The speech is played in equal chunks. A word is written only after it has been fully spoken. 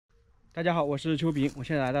大家好，我是秋平，我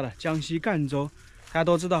现在来到了江西赣州。大家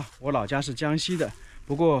都知道我老家是江西的，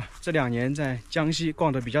不过这2年在江西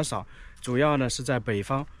逛的比较少，主要呢是在北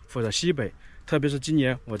方或者西北。特别是今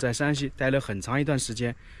年我在山西待了很长一段时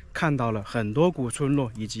间，看到了很多古村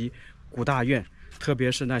落以及古大院，特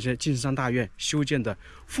别是那些晋商大院修建的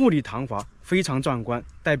富丽堂皇，非常壮观。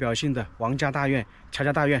代表性的王家大院、乔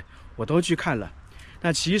家大院我都去看了。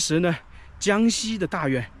那其实呢，江西的大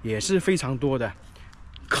院也是非常多的，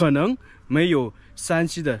可能没有山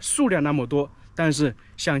西的数量那么多，但是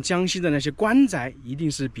像江西的那些官宅一定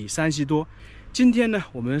是比山西多。今天呢，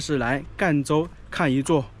我们是来赣州看一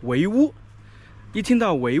座围屋。一听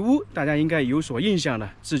到围屋，大家应该有所印象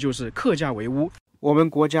了，这就是客家围屋。我们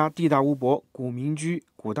国家地大物博，古民居、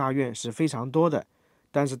古大院是非常多的，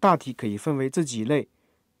但是大体可以分为这几类：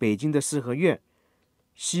北京的四合院、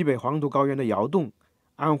西北黄土高原的窑洞、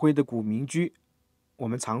安徽的古民居，我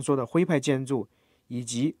们常说的徽派建筑，以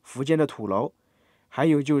及福建的土楼，还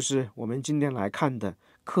有就是我们今天来看的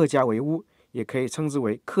客家围屋，也可以称之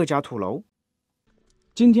为客家土楼。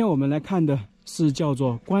今天我们来看的是叫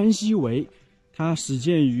做关西围，它始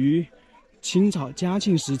建于清朝嘉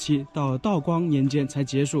庆时期，到道光年间才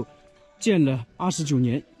结束，建了29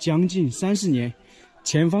年，将近30年。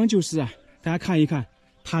前方就是大家看一看，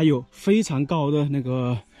它有非常高的那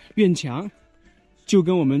个院墙，就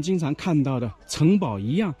跟我们经常看到的城堡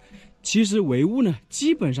一样。其实围屋呢，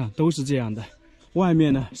基本上都是这样的，外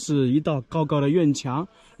面呢是一道高高的院墙，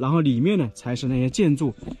然后里面呢才是那些建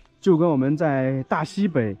筑，就跟我们在大西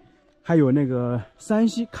北还有那个山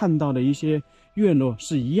西看到的一些院落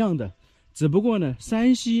是一样的。只不过呢，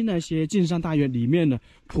山西那些晋商大院里面呢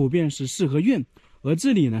普遍是四合院，而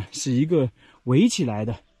这里呢是一个围起来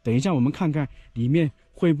的。等一下我们看看里面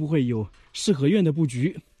会不会有四合院的布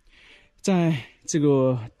局。在这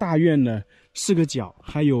个大院呢4个角，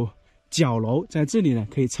还有角楼，在这里呢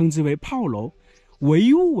可以称之为炮楼。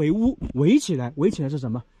围屋围起来是什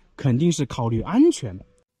么？肯定是考虑安全。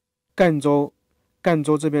赣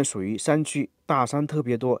州这边属于山区，大山特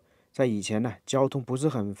别多，在以前呢交通不是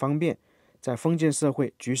很方便，在封建社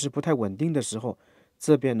会局势不太稳定的时候，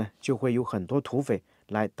这边呢就会有很多土匪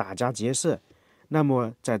来打家劫舍。那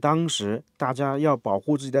么在当时，大家要保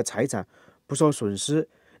护自己的财产不受损失，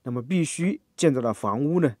那么必须建造的房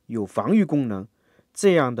屋呢有防御功能，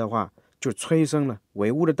这样的话就催生了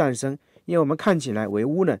围屋的诞生。因为我们看起来围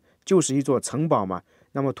屋呢就是一座城堡嘛，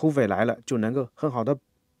那么土匪来了就能够很好的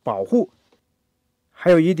保护。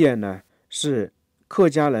还有一点呢，是客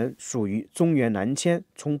家人属于中原南迁，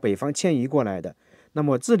从北方迁移过来的。那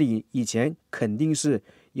么这里以前肯定是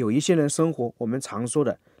有一些人生活，我们常说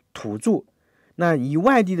的土著。那以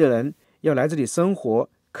外地的人要来这里生活，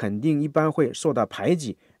肯定一般会受到排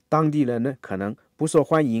挤，当地人呢可能不受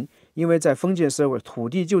欢迎，因为在封建社会土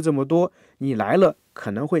地就这么多，你来了可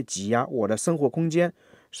能会挤压我的生活空间，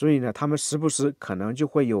所以呢他们时不时可能就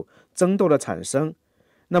会有争斗的产生。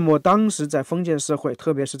那么当时在封建社会，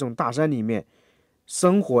特别是这种大山里面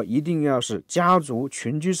生活，一定要是家族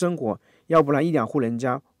群居生活，要不然1-2户人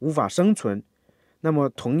家无法生存。那么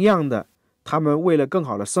同样的，他们为了更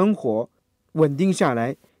好的生活稳定下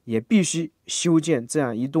来，也必须修建这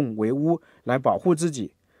样一栋围屋来保护自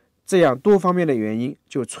己。这样多方面的原因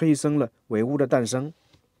就催生了围屋的诞生。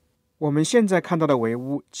我们现在看到的围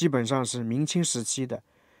屋基本上是明清时期的，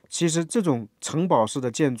其实这种城堡式的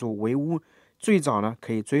建筑围屋最早呢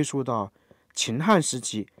可以追溯到秦汉时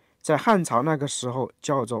期，在汉朝那个时候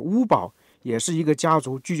叫做屋堡，也是一个家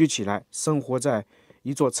族聚集起来生活在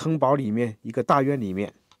一座城堡里面，一个大院里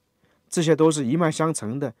面。这些都是一脉相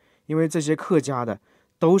承的，因为这些客家的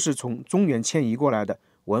都是从中原迁移过来的，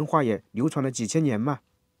文化也流传了几千年嘛。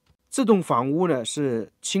这栋房屋呢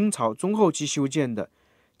是清朝中后期修建的，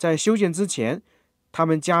在修建之前，他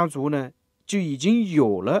们家族呢就已经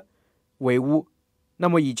有了围屋，那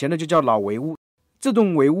么以前呢就叫老围屋。这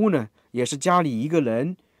栋围屋呢也是家里一个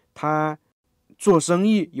人他做生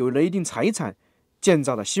意有了一定财产建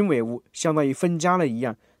造的新围屋，相当于分家了一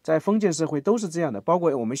样。在封建社会都是这样的，包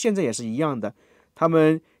括我们现在也是一样的。他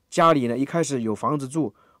们家里呢一开始有房子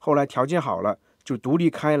住，后来条件好了就独立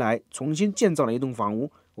开来，重新建造了一栋房屋。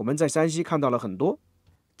我们在山西看到了很多。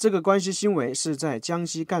这个关西新围是在江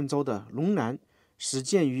西赣州的龙南，始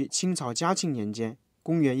建于清朝嘉庆年间，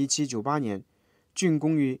公元1798年，竣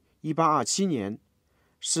工于1827年，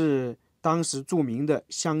是当时著名的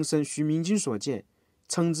乡绅徐明经所建，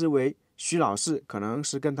称之为徐老四，可能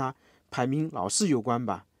是跟他排名老四有关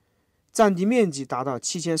吧。占地面积达到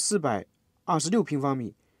7426平方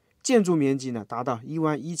米，建筑面积呢达到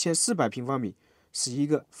11400平方米，是一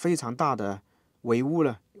个非常大的围屋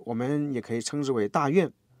了，我们也可以称之为大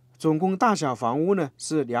院。总共大小房屋呢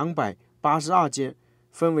是282间，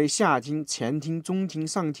分为下厅、前厅、中厅、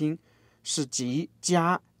上厅，是集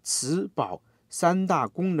家、祠、堡三大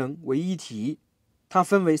功能为一体。它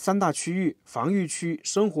分为三大区域：防御区、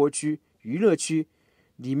生活区、娱乐区。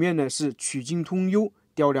里面呢是曲径通幽、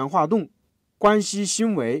雕梁画栋。关西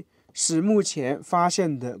新围是目前发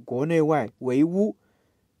现的国内外围屋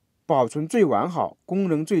保存最完好、功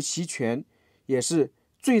能最齐全，也是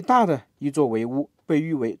最大的一座围屋，被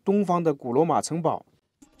誉为东方的古罗马城堡。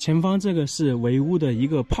前方这个是围屋的一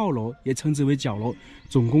个炮楼，也称之为角楼，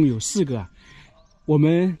总共有4个啊。我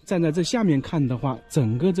们站在这下面看的话，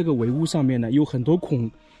整个这个围屋上面呢有很多孔，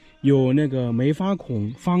有那个梅花孔、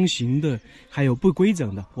方形的，还有不规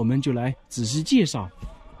整的，我们就来仔细介绍。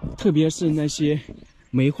特别是那些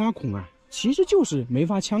梅花孔啊，其实就是梅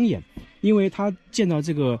花枪眼，因为它建造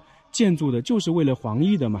这个建筑的就是为了防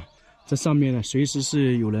御的嘛。这上面呢随时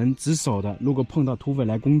是有人值守的，如果碰到土匪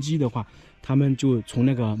来攻击的话，他们就从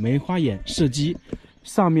那个梅花眼射击。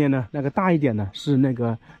上面呢那个大一点呢是那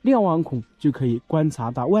个瞭望孔，就可以观察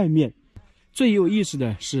到外面。最有意思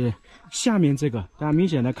的是下面这个，大家明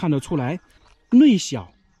显的看得出来，内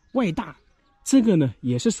小外大，这个呢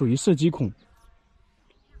也是属于射击孔。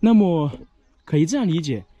那么可以这样理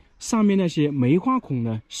解，上面那些梅花孔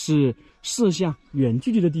呢是射向远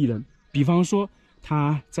距离的敌人，比方说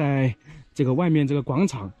他在这个外面这个广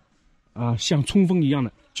场像冲锋一样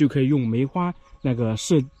的，就可以用梅花那个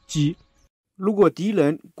射击。如果敌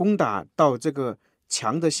人攻打到这个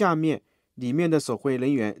墙的下面，里面的守卫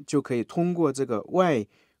人员就可以通过这个外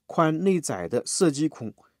宽内窄的射击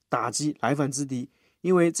孔打击来犯之敌。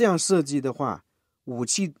因为这样设计的话，武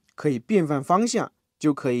器可以变换方向，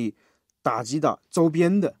就可以打击到周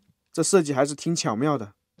边的，这设计还是挺巧妙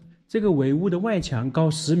的。这个围屋的外墙高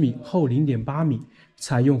10米，厚0.8米，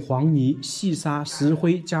采用黄泥、细沙、石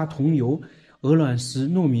灰加桐油、鹅卵石、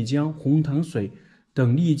糯米浆、红糖水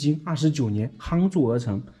等历经29年夯铸而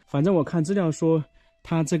成。反正我看资料说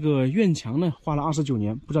它这个院墙呢花了29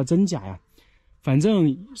年，不知道真假呀。反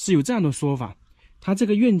正是有这样的说法，它这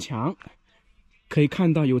个院墙可以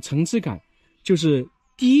看到有层次感，就是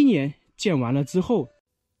第1年建完了之后，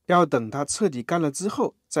要等它彻底干了之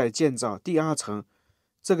后再建造第2层。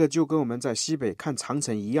这个就跟我们在西北看长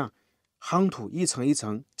城一样，夯土一层一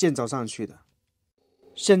层建造上去的。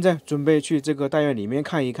现在准备去这个大院里面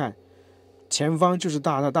看一看，前方就是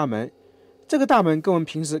大的大门。这个大门跟我们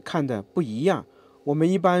平时看的不一样，我们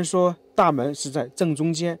一般说大门是在正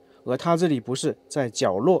中间，而它这里不是，在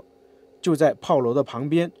角落，就在炮楼的旁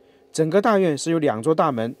边。整个大院是有2座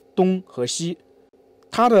大门，东和西。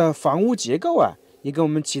它的房屋结构也跟我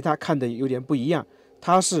们其他看的有点不一样，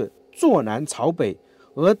它是坐南朝北，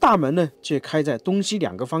而大门呢却开在东西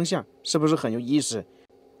2个方向，是不是很有意思？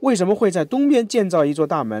为什么会在东边建造一座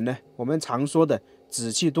大门呢？我们常说的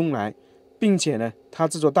紫气东来，并且呢它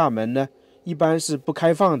这座大门呢一般是不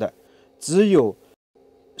开放的，只有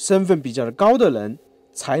身份比较高的人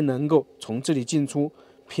才能够从这里进出。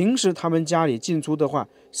平时他们家里进出的话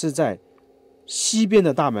是在西边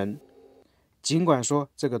的大门。尽管说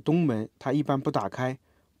这个东门它一般不打开，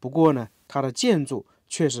不过呢它的建筑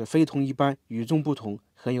却是非同一般，与众不同，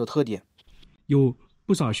很有特点，有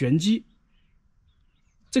不少玄机。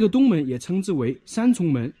这个东门也称之为3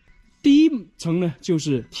重门，第1层呢就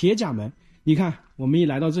是铁甲门。你看我们一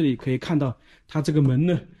来到这里可以看到它这个门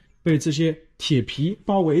呢被这些铁皮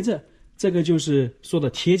包围着，这个就是说的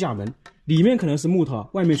铁甲门，里面可能是木头，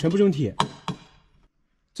外面全部用铁。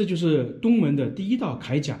这就是东门的第1道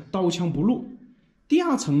铠甲，刀枪不入。第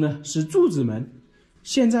2层呢是柱子门，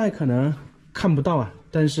现在可能看不到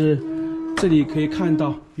但是这里可以看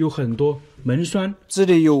到有很多门栓，这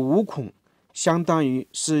里有5孔，相当于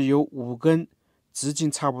是有5根直径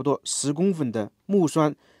差不多10公分的木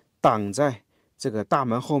栓挡在这个大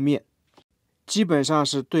门后面，基本上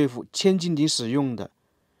是对付千斤顶使用的。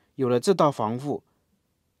有了这道防护，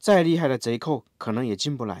再厉害的贼寇可能也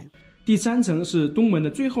进不来。第3层是东门的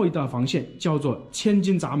最后一道防线，叫做千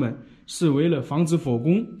斤闸门，是为了防止火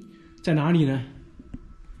攻。在哪里呢？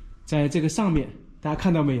在这个上面，大家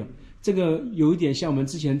看到没有？这个有一点像我们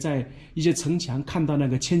之前在一些城墙看到那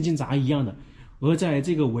个千斤闸一样的，而在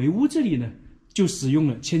这个围屋这里呢就使用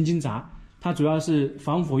了千斤闸，它主要是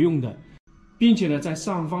防火用的，并且呢在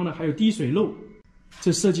上方呢还有滴水漏。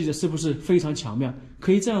这设计的是不是非常巧妙？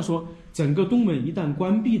可以这样说，整个东门一旦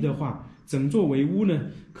关闭的话，整座围屋呢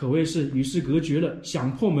可谓是与世隔绝了，想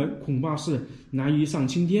破门恐怕是难于上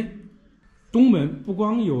青天。东门不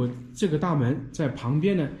光有这个大门，在旁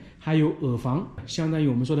边呢还有耳房，相当于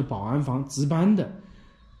我们说的保安房，值班的，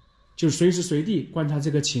就随时随地观察这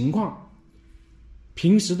个情况。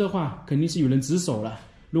平时的话肯定是有人值守了，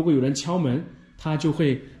如果有人敲门，他就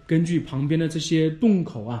会根据旁边的这些洞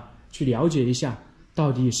口去了解一下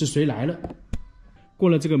到底是谁来了。过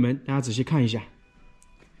了这个门，大家仔细看一下，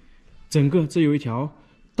整个这有一条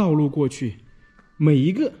道路过去，每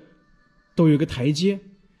一个都有一个台阶，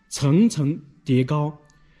层层叠高。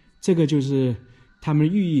这个就是他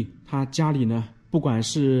们寓意，他家里呢，不管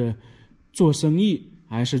是做生意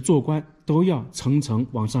还是做官，都要层层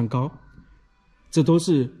往上高，这都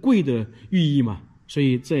是贵的寓意嘛。所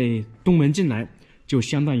以在东门进来，就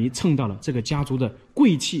相当于蹭到了这个家族的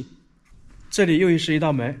贵气。这里又是一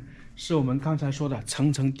道门，是我们刚才说的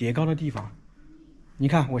层层叠高的地方。你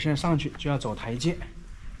看，我现在上去就要走台阶。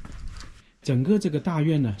整个这个大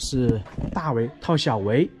院呢是大围套小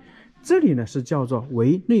围，这里呢是叫做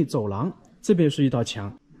围内走廊，这边是一道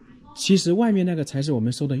墙。其实外面那个才是我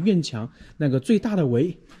们说的院墙，那个最大的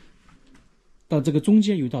围。到这个中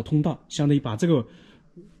间有一道通道，相当于把这个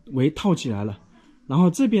围套起来了，然后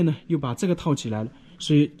这边呢又把这个套起来了，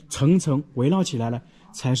所以层层围绕起来了，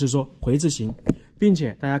才是说回字形。并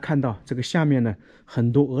且大家看到这个下面呢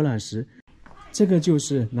很多鹅卵石，这个就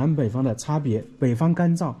是南北方的差别。北方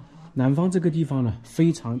干燥，南方这个地方呢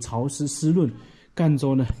非常潮湿湿润，赣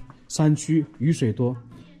州呢山区雨水多，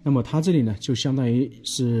那么它这里呢就相当于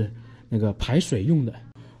是那个排水用的。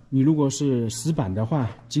你如果是石板的话，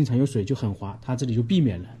经常有水就很滑，它这里就避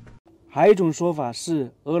免了。还有一种说法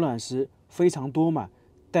是鹅卵石非常多嘛，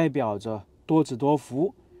代表着多子多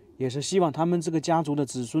福，也是希望他们这个家族的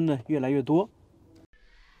子孙呢越来越多。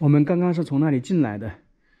我们刚刚是从那里进来的，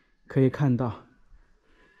可以看到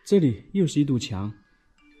这里又是一堵墙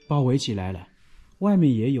包围起来了，外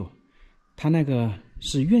面也有，它那个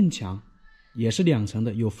是院墙，也是2层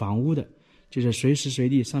的，有房屋的，就是随时随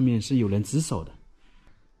地上面是有人值守的。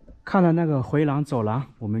看了那个回廊走廊，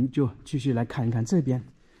我们就继续来看一看这边。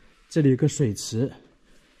这里有个水池，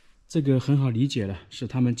这个很好理解了，是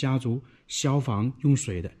他们家族消防用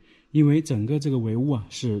水的。因为整个这个围屋啊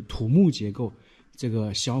是土木结构，这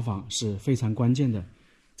个消防是非常关键的，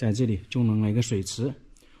在这里就弄了一个水池。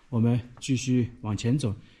我们继续往前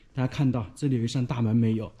走，大家看到这里有一扇大门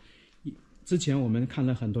没有？之前我们看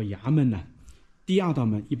了很多衙门呢，第2道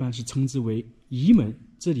门一般是称之为仪门，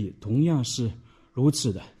这里同样是如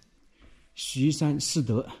此的。徐山四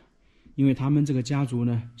德，因为他们这个家族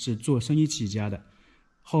呢是做生意起家的，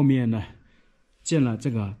后面呢建了这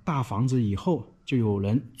个大房子以后，就有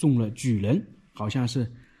人中了举人，好像是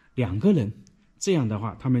2个人。这样的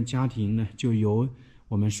话，他们家庭呢就由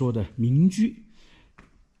我们说的民居，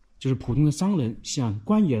就是普通的商人，向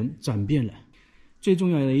官员转变了。最重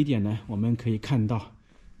要的一点呢，我们可以看到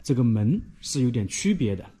这个门是有点区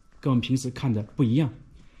别的，跟我们平时看的不一样。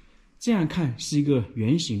这样看是一个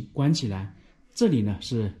圆形，关起来，这里呢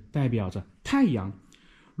是代表着太阳，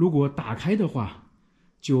如果打开的话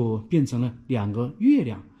就变成了2个月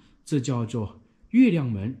亮，这叫做月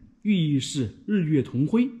亮门，寓意是日月同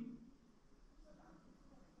辉。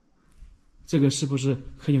这个是不是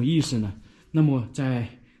很有意思呢？那么在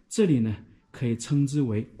这里呢可以称之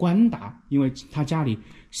为官达，因为他家里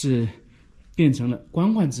是变成了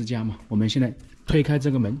官宦之家嘛。我们现在推开这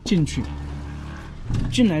个门进去，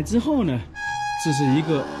进来之后呢，这是一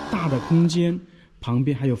个大的空间，旁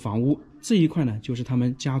边还有房屋，这一块呢就是他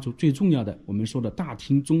们家族最重要的，我们说的大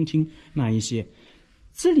厅中厅那一些。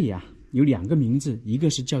这里啊有2个名字，一个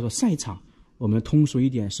是叫做晒场，我们通俗一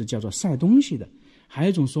点是叫做晒东西的，还有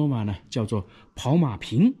一种说法呢叫做跑马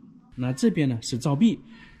坪。那这边呢是照壁，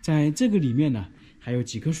在这个里面呢还有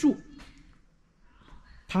几棵树，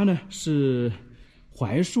它呢是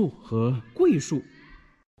槐树和桂树。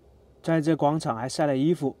在这广场还晒了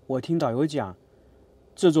衣服，我听导游讲，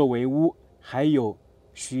这座围屋还有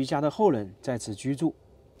徐家的后人在此居住。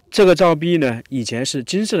这个照壁呢以前是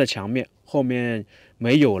金色的墙面，后面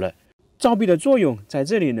没有了。照壁的作用在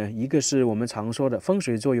这里呢，一个是我们常说的风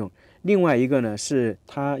水作用，另外一个呢是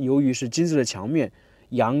它由于是金色的墙面，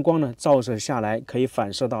阳光呢照射下来可以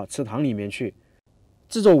反射到祠堂里面去。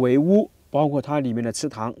这座围屋包括它里面的祠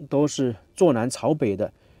堂都是坐南朝北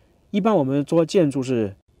的，一般我们做建筑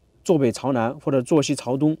是坐北朝南或者坐西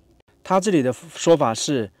朝东。它这里的说法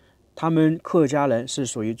是他们客家人是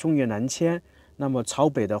属于中原南迁，那么朝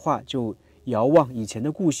北的话就遥望以前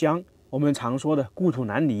的故乡，我们常说的故土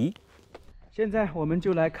难离。现在我们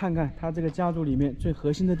就来看看他这个家族里面最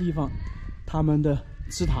核心的地方，他们的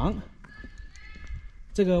祠堂。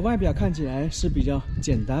这个外表看起来是比较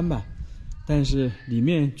简单吧，但是里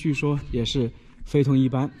面据说也是非同一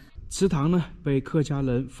般。祠堂呢被客家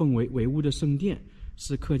人奉为围屋的圣殿，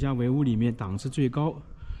是客家围屋里面档次最高、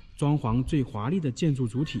装潢最华丽的建筑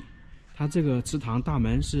主体。它这个祠堂大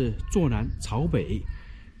门是坐南朝北，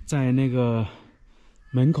在那个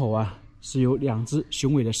门口啊是有2只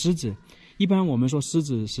雄伟的狮子。一般我们说狮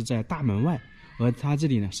子是在大门外，而它这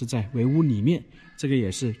里呢是在围屋里面，这个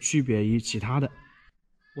也是区别于其他的。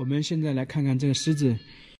我们现在来看看这个狮子，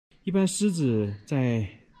一般狮子在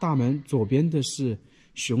大门左边的是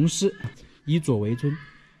雄狮，以左为尊。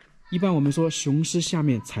一般我们说雄狮下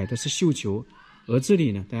面踩的是绣球，而这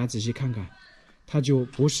里呢，大家仔细看看，它就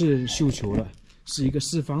不是绣球了，是一个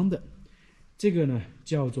四方的。这个呢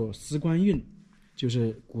叫做丝官印，就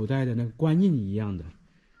是古代的那个官印一样的，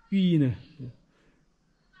寓意呢，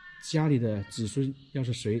家里的子孙要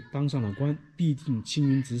是谁当上了官，必定青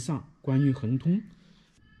云直上，官运亨通。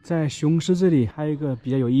在雄狮这里还有一个比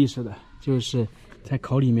较有意思的，就是在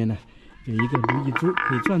口里面呢有一个如意珠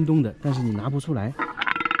可以转动的，但是你拿不出来。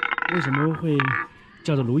为什么会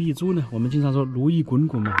叫做如意珠呢？我们经常说如意滚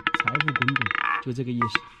滚嘛，财富滚滚，就这个意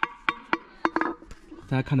思。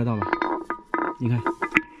大家看得到吗？你看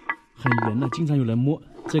很圆的，经常有人摸，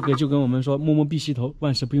这个就跟我们说摸摸必须头，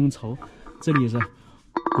万事不用愁。这里是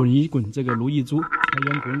滚一滚这个如意珠，财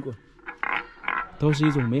源滚滚，都是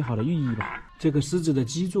一种美好的寓意吧。这个狮子的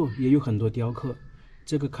基座也有很多雕刻，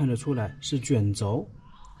这个看得出来是卷轴。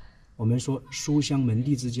我们说书香门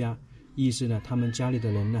第之家，意思呢，他们家里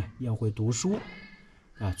的人呢要会读书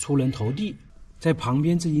啊，出人头地。在旁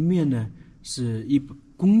边这一面呢是一把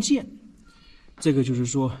弓箭，这个就是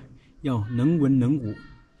说要能文能武，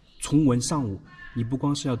从文上武。你不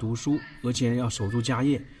光是要读书，而且要守住家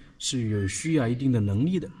业，是有需要一定的能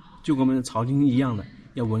力的，就跟我们的朝廷一样的，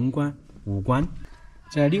要文官武官。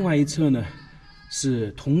在另外一侧呢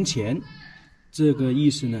是铜钱，这个意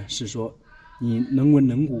思呢是说你能文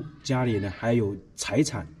能武，家里呢还有财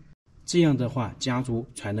产，这样的话家族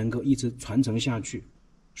才能够一直传承下去。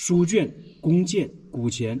书卷、弓箭、古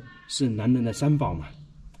钱是男人的三宝嘛，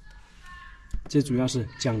这主要是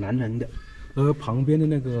讲男人的。而旁边的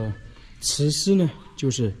那个瓷狮呢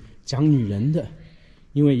就是讲女人的，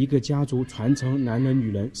因为一个家族传承男人女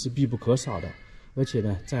人是必不可少的。而且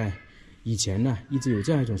呢在以前呢一直有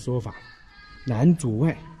这样一种说法，男主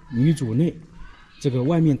外女主内，这个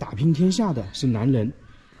外面打拼天下的是男人，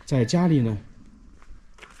在家里呢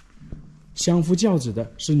相夫教子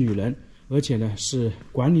的是女人，而且呢是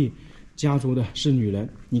管理家族的是女人。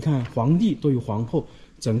你看皇帝都有皇后，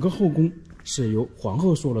整个后宫是由皇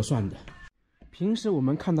后说了算的。平时我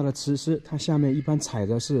们看到的瓷狮，它下面一般踩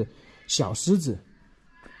的是小狮子，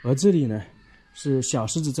而这里呢是小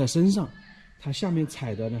狮子在身上，它下面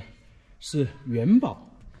踩的呢是元宝，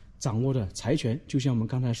掌握的财权，就像我们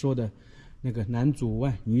刚才说的那个男主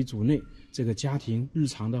外女主内，这个家庭日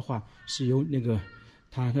常的话是由那个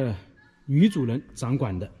他的女主人掌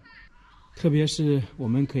管的。特别是我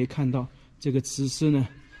们可以看到这个瓷狮呢，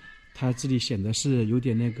它这里显得是有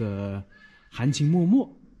点那个含情脉脉，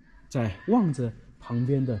在望着旁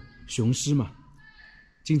边的雄狮嘛，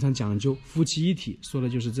经常讲究夫妻一体，说的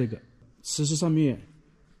就是这个。瓷狮上面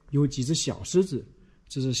有几只小狮子，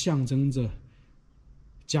这是象征着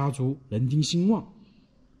家族人丁兴旺。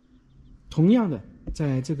同样的，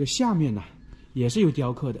在这个下面呢也是有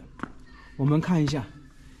雕刻的。我们看一下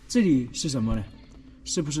这里是什么呢？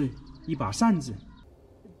是不是一把扇子？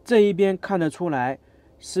这一边看得出来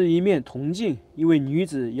是一面铜镜，因为女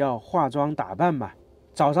子要化妆打扮嘛，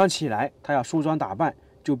早上起来她要梳妆打扮，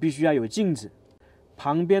就必须要有镜子。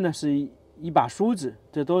旁边呢是一把梳子，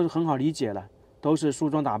这都是很好理解了，都是梳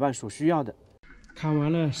妆打扮所需要的。看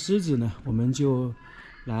完了狮子呢，我们就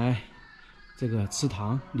来这个祠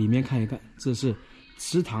堂里面看一看。这是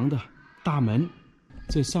祠堂的大门，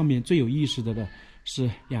这上面最有意思的呢是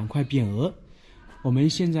两块匾额。我们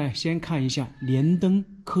现在先看一下连登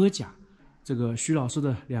科甲，这个徐老师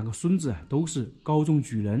的两个孙子都是高中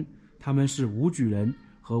举人，他们是武举人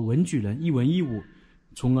和文举人，一文一武，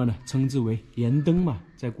从而呢称之为连登嘛，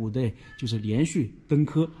在古代就是连续登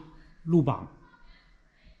科入榜。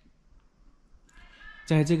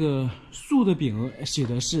在这个树的匾额写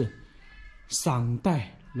的是赏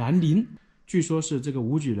戴兰陵，据说是这个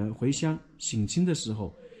武举人回乡省亲的时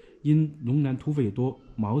候，因龙南土匪多，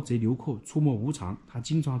毛贼流寇出没无常，他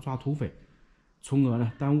经常抓土匪，从而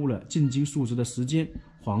呢耽误了进京述职的时间。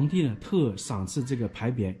皇帝呢特赏赐这个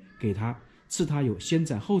牌匾给他，赐他有先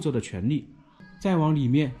斩后奏的权利。再往里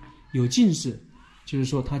面有进士，就是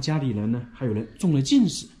说他家里人呢还有人中了进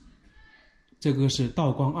士。这个是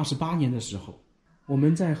道光28年的时候。我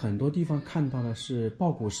们在很多地方看到的是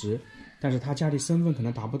抱骨石，但是他家里身份可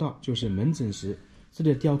能达不到，就是门诊石。这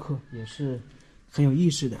里的雕刻也是很有意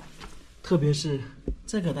思的，特别是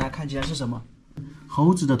这个大家看起来是什么？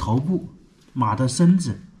猴子的头部，马的身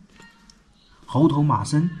子，猴头马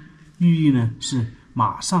身，寓意呢是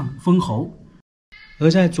马上封侯。而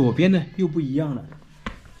在左边呢又不一样了，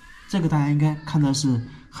这个大家应该看的是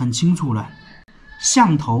很清楚了，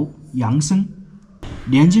象头羊身，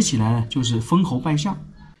连接起来呢就是封侯拜相。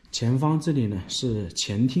前方这里呢是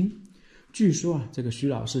前厅，据说啊，这个徐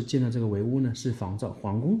老师建的这个围屋呢是仿照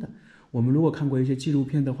皇宫的。我们如果看过一些纪录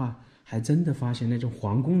片的话，还真的发现那种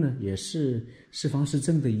皇宫呢也是四方是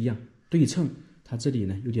正的一样对称，它这里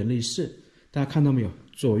呢有点类似。大家看到没有？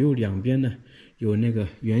左右两边呢有那个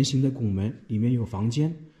圆形的拱门，里面有房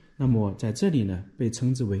间。那么在这里呢被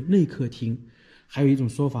称之为内客厅。还有一种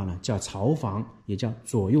说法呢叫朝房，也叫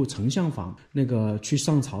左右丞相房。那个去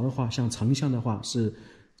上朝的话，像丞相的话是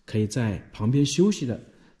可以在旁边休息的，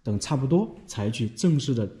等差不多才去正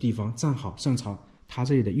式的地方站好上朝。他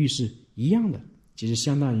这里的浴室一样的，其实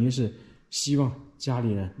相当于是希望家里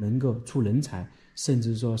呢能够出人才，甚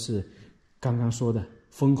至说是刚刚说的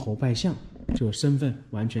封侯拜相，就身份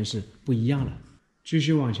完全是不一样了。继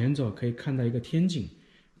续往前走，可以看到一个天井，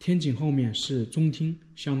天井后面是中厅，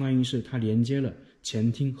相当于是它连接了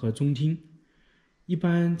前厅和中厅。一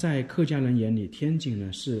般在客家人眼里，天井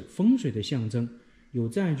呢是风水的象征，有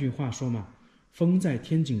这样一句话说嘛，风在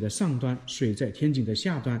天井的上端，水在天井的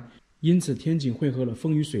下端，因此天井汇合了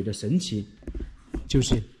风与水的神奇，就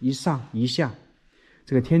是一上一下。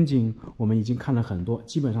这个天井我们已经看了很多，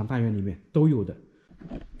基本上大院里面都有的。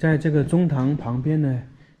在这个中堂旁边呢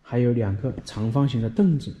还有2个长方形的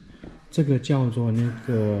凳子，这个叫做那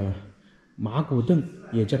个马骨凳，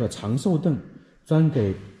也叫做长寿凳，专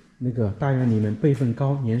给那个大院里面辈分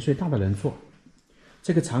高年岁大的人坐。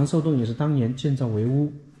这个长寿凳也是当年建造围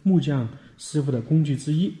屋木匠师傅的工具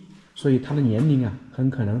之一，所以它的年龄啊很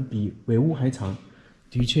可能比围屋还长，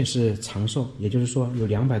的确是长寿，也就是说有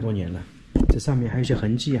200多年了。这上面还有一些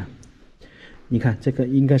痕迹啊，你看这个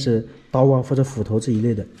应该是刀啊或者斧头这一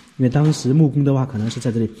类的，因为当时木工的话可能是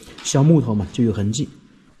在这里削木头嘛，就有痕迹。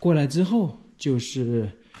过来之后就是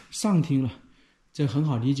上厅了，这很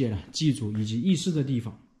好理解了，祭祖以及议事的地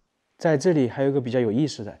方。在这里还有一个比较有意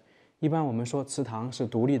思的，一般我们说祠堂是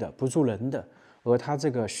独立的不住人的，而它这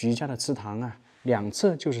个徐家的祠堂啊两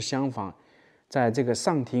侧就是厢房，在这个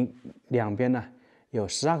上厅两边呢有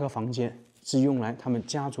12个房间，是用来他们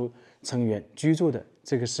家族成员居住的，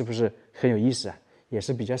这个是不是很有意思啊？也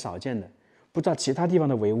是比较少见的。不知道其他地方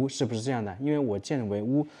的围屋是不是这样的，因为我建围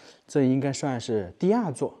屋这应该算是第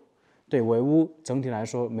2座，对围屋整体来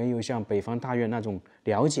说没有像北方大院那种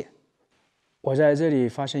了解。我在这里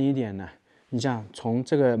发现一点呢，你像从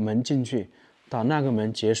这个门进去到那个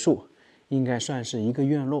门结束，应该算是一个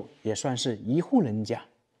院落，也算是一户人家。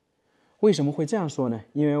为什么会这样说呢？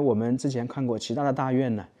因为我们之前看过其他的大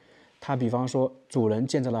院呢，他比方说主人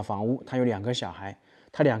建造了房屋，他有2个小孩，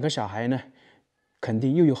他2个小孩呢肯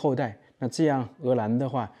定又有后代，那这样而然的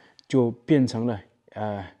话就变成了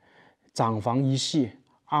长房一系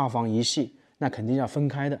2房一系，那肯定要分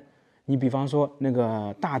开的。你比方说那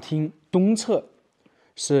个大厅东侧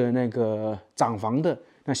是那个长房的，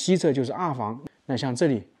那西侧就是2房。那像这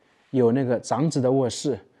里有那个长子的卧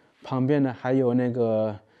室，旁边呢还有那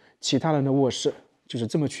个其他人的卧室，就是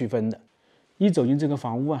这么区分的。一走进这个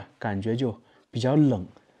房屋啊，感觉就比较冷，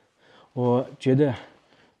我觉得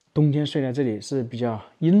冬天睡在这里是比较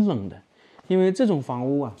阴冷的。因为这种房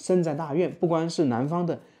屋啊，身在大院，不管是南方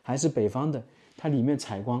的还是北方的，它里面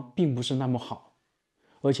采光并不是那么好，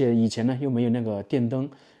而且以前呢又没有那个电灯，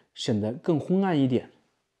显得更昏暗一点。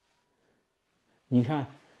你看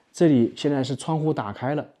这里现在是窗户打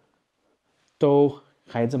开了，都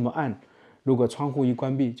还这么暗，如果窗户一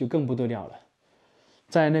关闭就更不得了了。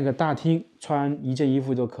在那个大厅穿1件衣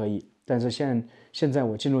服都可以，但是现在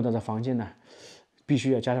我进入到这房间呢，必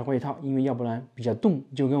须要加上外套，因为要不然比较冻，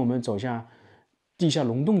就跟我们走下地下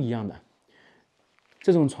溶洞一样的。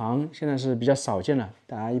这种床现在是比较少见了，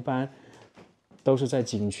大家一般都是在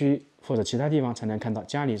景区或者其他地方才能看到，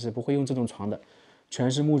家里是不会用这种床的，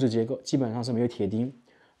全是木质结构，基本上是没有铁钉。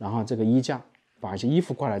然后这个衣架把一些衣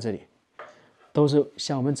服挂在这里，都是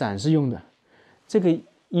向我们展示用的。这个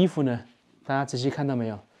衣服呢，大家仔细看到没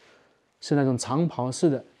有，是那种长袍式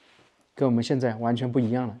的，跟我们现在完全不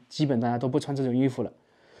一样了，基本大家都不穿这种衣服了。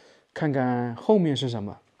看看后面是什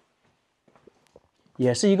么，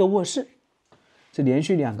也是一个卧室，这连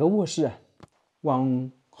续2个卧室啊。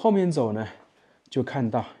往后面走呢，就看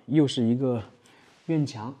到又是一个院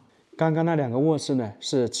墙。刚刚那2个卧室呢，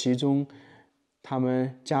是其中他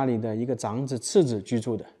们家里的一个长子次子居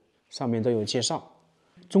住的，上面都有介绍。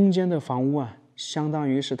中间的房屋啊，相当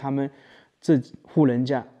于是他们这户人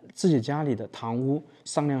家自己家里的堂屋，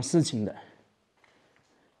商量事情的。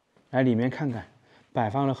来里面看看，摆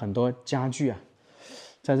放了很多家具啊。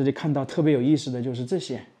在这里看到特别有意思的就是这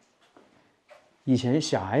些，以前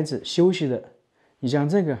小孩子休息的。你像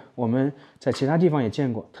这个我们在其他地方也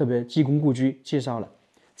见过，特别济公故居介绍了，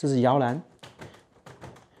这是摇篮，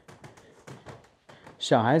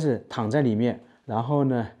小孩子躺在里面，然后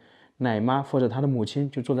呢，奶妈或者他的母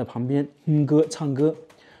亲就坐在旁边哼歌唱歌，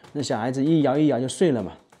那小孩子一摇一摇就睡了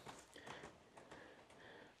嘛。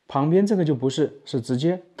旁边这个就不是，是直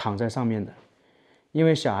接躺在上面的，因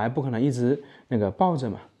为小孩不可能一直抱着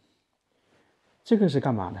嘛。这个是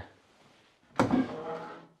干嘛的？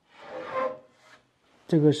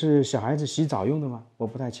这个是小孩子洗澡用的吗？我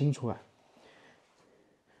不太清楚啊。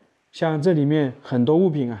像这里面很多物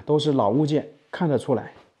品啊都是老物件，看得出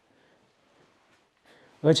来。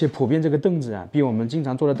而且普遍这个凳子啊比我们经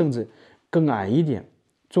常坐的凳子更矮一点，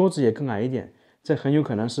桌子也更矮一点，这很有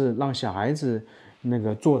可能是让小孩子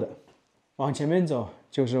坐的。往前面走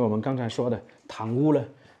就是我们刚才说的堂屋了，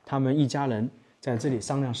他们一家人在这里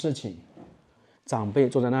商量事情，长辈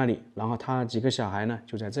坐在那里，然后他几个小孩呢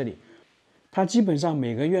就在这里。它基本上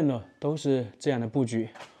每个院落都是这样的布局。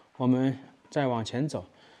我们再往前走，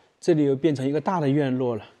这里又变成一个大的院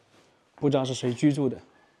落了，不知道是谁居住的，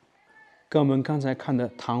跟我们刚才看的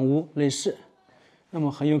堂屋类似，那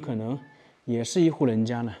么很有可能也是一户人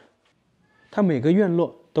家呢。它每个院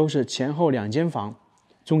落都是前后2间房，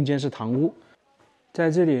中间是堂屋。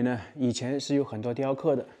在这里呢，以前是有很多雕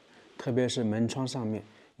刻的，特别是门窗上面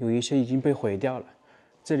有一些已经被毁掉了。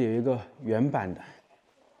这里有一个原版的，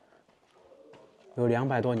有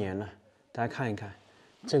200多年了，大家看一看，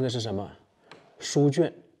这个是什么？书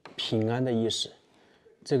卷，平安的意思。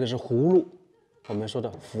这个是葫芦，我们说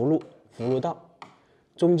的福禄，福禄道。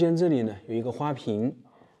中间这里呢有一个花瓶，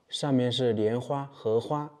上面是莲花、荷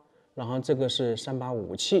花，然后这个是3把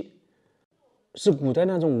武器，是古代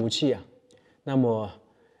那种武器啊。那么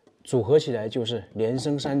组合起来就是连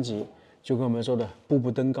升3级，就跟我们说的步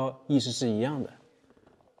步登高意思是一样的。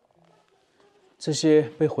这些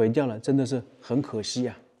被毁掉了，真的是很可惜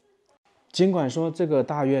啊。尽管说这个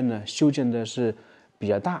大院呢修建的是比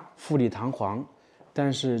较大，富丽堂皇，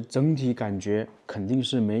但是整体感觉肯定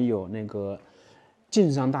是没有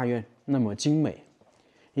晋商大院那么精美，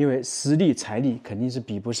因为实力财力肯定是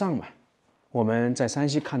比不上嘛。我们在山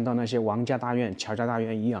西看到那些王家大院、乔家大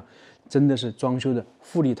院一样，真的是装修的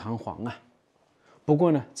富丽堂皇啊。不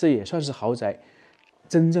过呢，这也算是豪宅，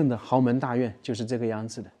真正的豪门大院就是这个样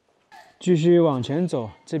子的。继续往前走，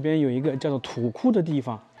这边有一个叫做土库的地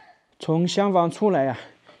方，从厢房出来啊，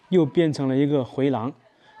又变成了一个回廊。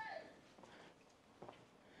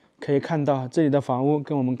可以看到这里的房屋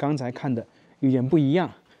跟我们刚才看的有点不一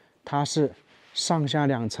样，它是上下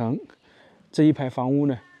2层，这一排房屋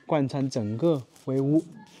呢贯穿整个围屋。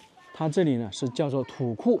它这里呢是叫做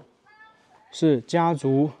土库，是家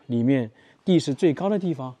族里面地势最高的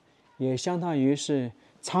地方，也相当于是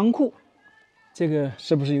仓库。这个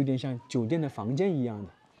是不是有点像酒店的房间一样的？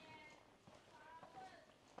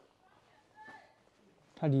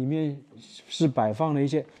它里面是摆放了一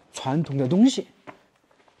些传统的东西。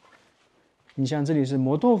你像这里是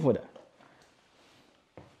磨豆腐的，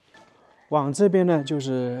往这边呢就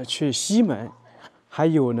是去西门，还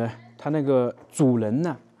有呢，他那个主人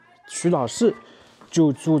呢，徐老四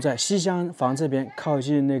就住在西厢房这边，靠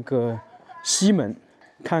近那个西门。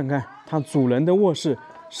看看他主人的卧室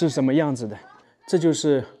是什么样子的。这就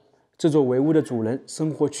是这座围屋的主人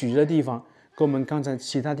生活起居的地方，跟我们刚才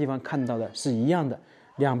其他地方看到的是一样的。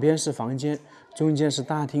两边是房间，中间是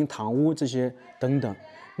大厅、堂屋这些等等。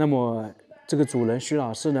那么这个主人徐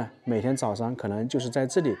老四呢，每天早上可能就是在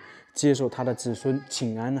这里接受他的子孙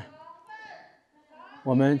请安呢。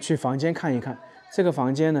我们去房间看一看，这个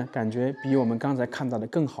房间呢，感觉比我们刚才看到的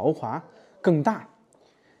更豪华、更大。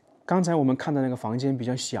刚才我们看的那个房间比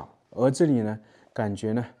较小，而这里呢，感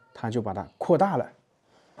觉呢，它就把它扩大了，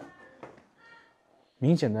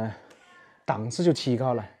明显的档次就提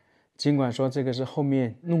高了。尽管说这个是后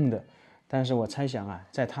面弄的，但是我猜想啊，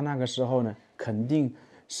在他那个时候呢，肯定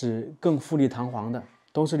是更富丽堂皇的，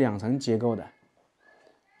都是2层结构的。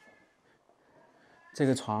这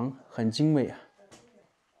个床很精美啊，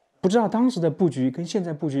不知道当时的布局跟现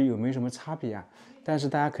在布局有没有什么差别啊？但是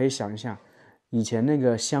大家可以想一下，以前那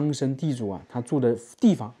个乡绅地主啊，他住的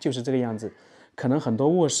地方就是这个样子，可能很多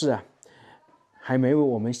卧室啊，还没有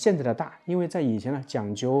我们现在的大，因为在以前呢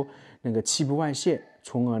讲究那个气不外泄，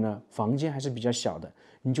从而呢房间还是比较小的，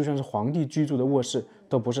你就算是皇帝居住的卧室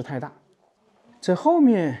都不是太大。这后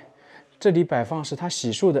面这里摆放是他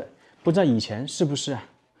洗漱的，不知道以前是不是啊？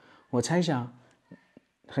我猜想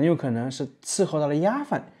很有可能是伺候到了丫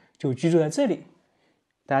鬟就居住在这里，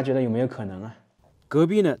大家觉得有没有可能啊？隔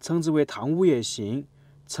壁呢称之为堂屋也行，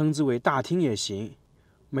称之为大厅也行。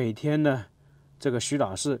每天呢这个徐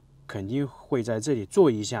老四肯定会在这里坐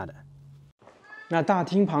一下的。那大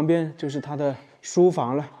厅旁边就是他的书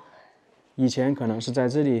房了，以前可能是在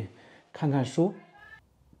这里看看书，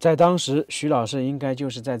在当时徐老四应该就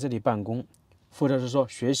是在这里办公，或者是说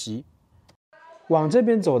学习。往这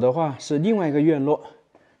边走的话是另外一个院落，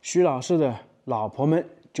徐老师的老婆们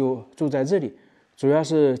就住在这里，主要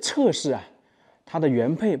是侧室啊，他的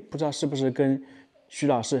原配不知道是不是跟徐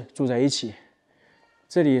老师住在一起。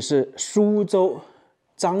这里是苏州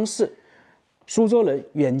张氏，苏州人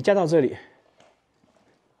远嫁到这里。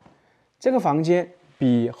这个房间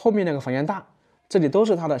比后面那个房间大，这里都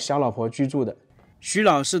是他的小老婆居住的。徐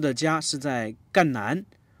老师的家是在赣南，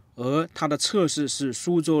而他的侧室是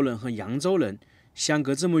苏州人和扬州人，相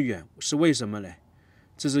隔这么远是为什么呢？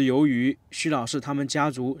这是由于徐老师他们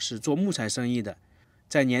家族是做木材生意的，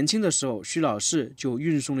在年轻的时候，徐老师就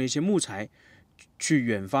运送了一些木材去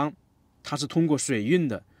远方，他是通过水运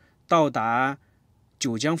的，到达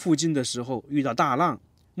九江附近的时候遇到大浪，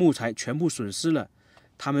木材全部损失了，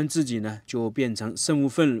他们自己呢就变成身无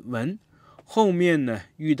分文，后面呢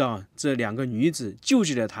遇到这2个女子救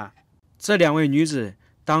济了他，这2位女子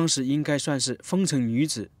当时应该算是风尘女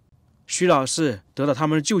子。徐老师得到他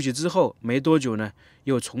们的救济之后没多久呢，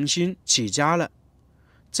又重新起家了。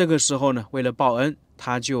这个时候呢，为了报恩，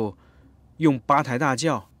他就用8抬大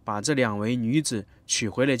轿把这2位女子娶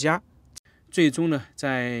回了家，最终呢，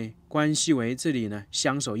在关西围这里呢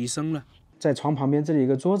相守一生了。在床旁边这里有一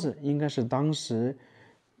个桌子，应该是当时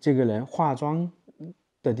这个人化妆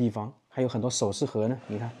的地方，还有很多首饰盒呢。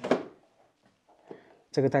你看，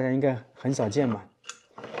这个大家应该很少见吧？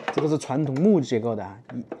这个是传统木结构的啊，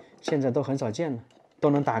现在都很少见了，都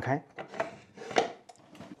能打开。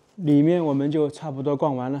里面我们就差不多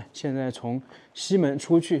逛完了，现在从西门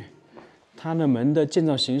出去，它的门的建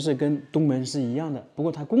造形式跟东门是一样的，不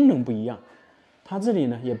过它功能不一样。它这里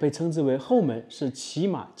呢也被称之为后门，是骑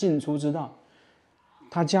马进出之道。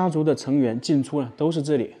他家族的成员进出呢都是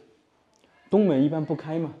这里，东门一般不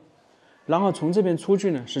开嘛。然后从这边出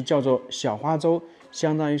去呢是叫做小花洲，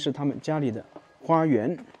相当于是他们家里的花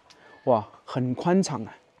园。哇，很宽敞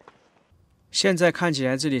啊！现在看起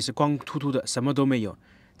来这里是光秃秃的，什么都没有。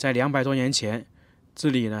在200多年前，这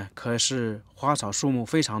里呢可是花草树木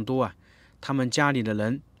非常多啊。他们家里的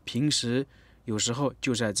人平时有时候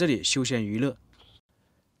就在这里休闲娱乐。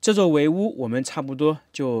这座围屋我们差不多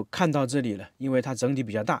就看到这里了，因为它整体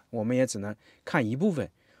比较大，我们也只能看一部分。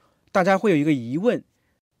大家会有一个疑问，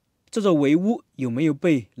这座围屋有没有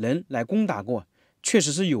被人来攻打过？确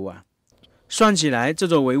实是有啊。算起来，这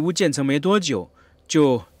座围屋建成没多久，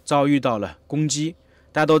就遭遇到了攻击。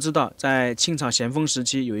大家都知道，在清朝咸丰时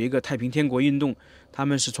期有一个太平天国运动，他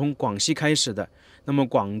们是从广西开始的。那么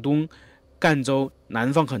广东、赣州、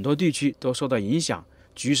南方很多地区都受到影响，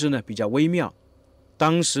局势呢比较微妙。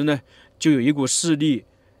当时呢，就有一股势力，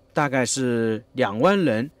大概是2万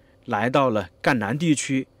人来到了赣南地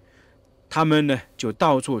区，他们呢就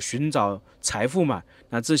到处寻找财富嘛。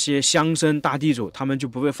那这些乡绅大地主，他们就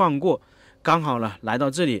不会放过。刚好呢，来到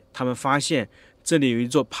这里，他们发现这里有一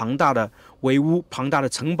座庞大的围屋、庞大的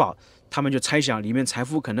城堡，他们就猜想里面财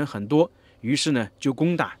富可能很多，于是呢就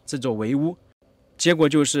攻打这座围屋。结果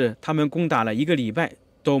就是他们攻打了1个礼拜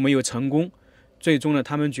都没有成功，最终呢，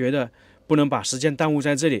他们觉得不能把时间耽误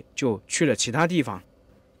在这里，就去了其他地方。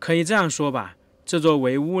可以这样说吧，这座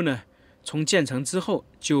围屋呢，从建成之后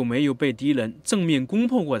就没有被敌人正面攻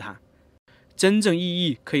破过它，真正意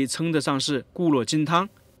义可以称得上是固若金汤。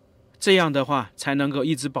这样的话才能够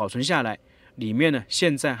一直保存下来，里面呢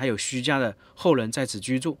现在还有徐家的后人在此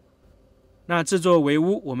居住。那这座围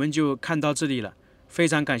屋我们就看到这里了，非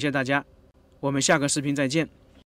常感谢大家，我们下个视频再见。